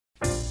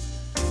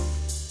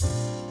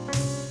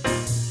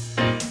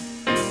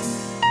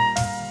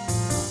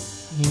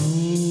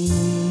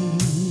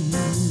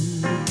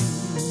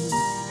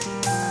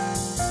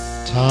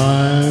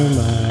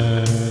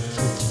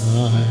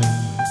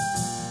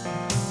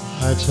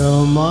I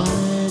tell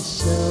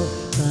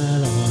myself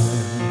that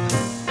I'm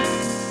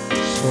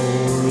so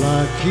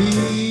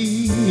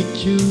lucky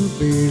to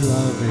be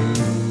loving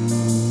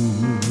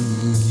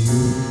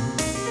you,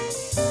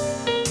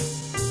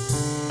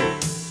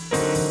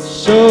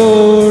 so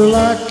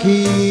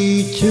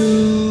lucky to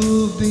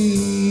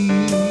be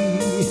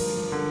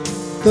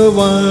the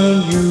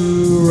one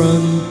you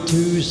run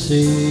to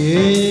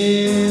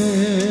see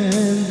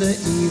in the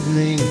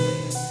evening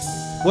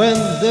when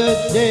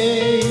the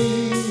day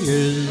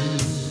is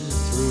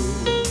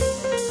through.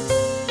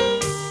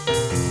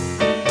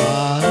 I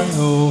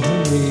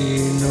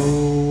only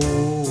know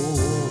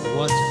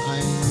what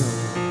I know.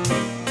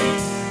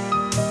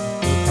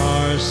 The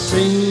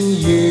passing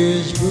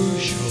years grew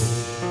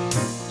short.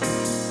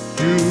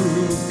 You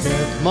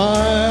kept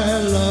my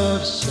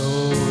love so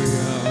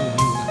young,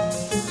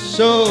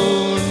 so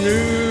new,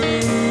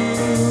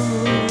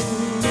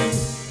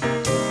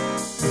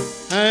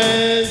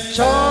 and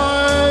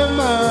time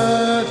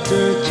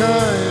after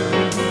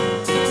time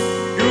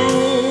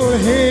you'll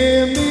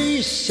hear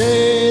me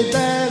say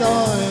that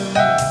I'm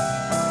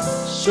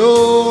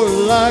so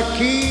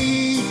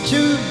lucky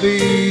to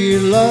be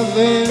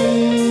loving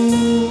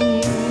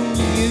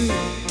you.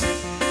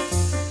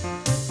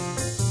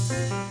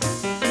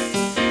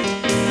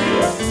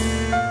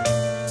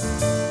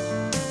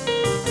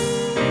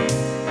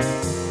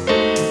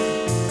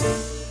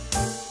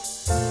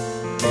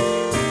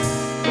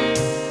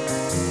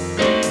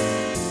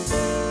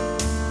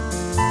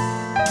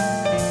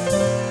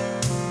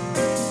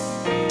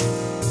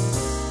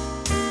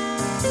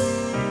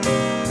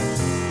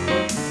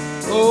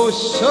 Oh,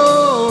 so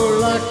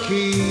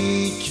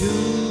lucky to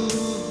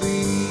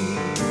be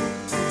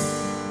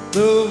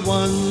the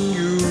one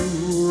you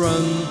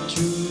run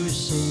to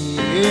see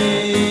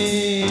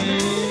in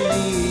the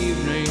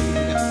evening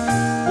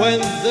when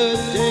the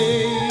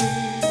day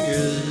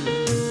is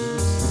through.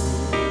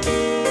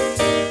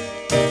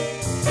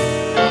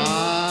 I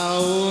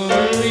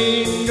only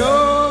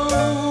know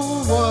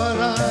what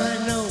I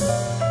know.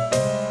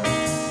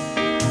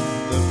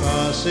 The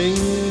passing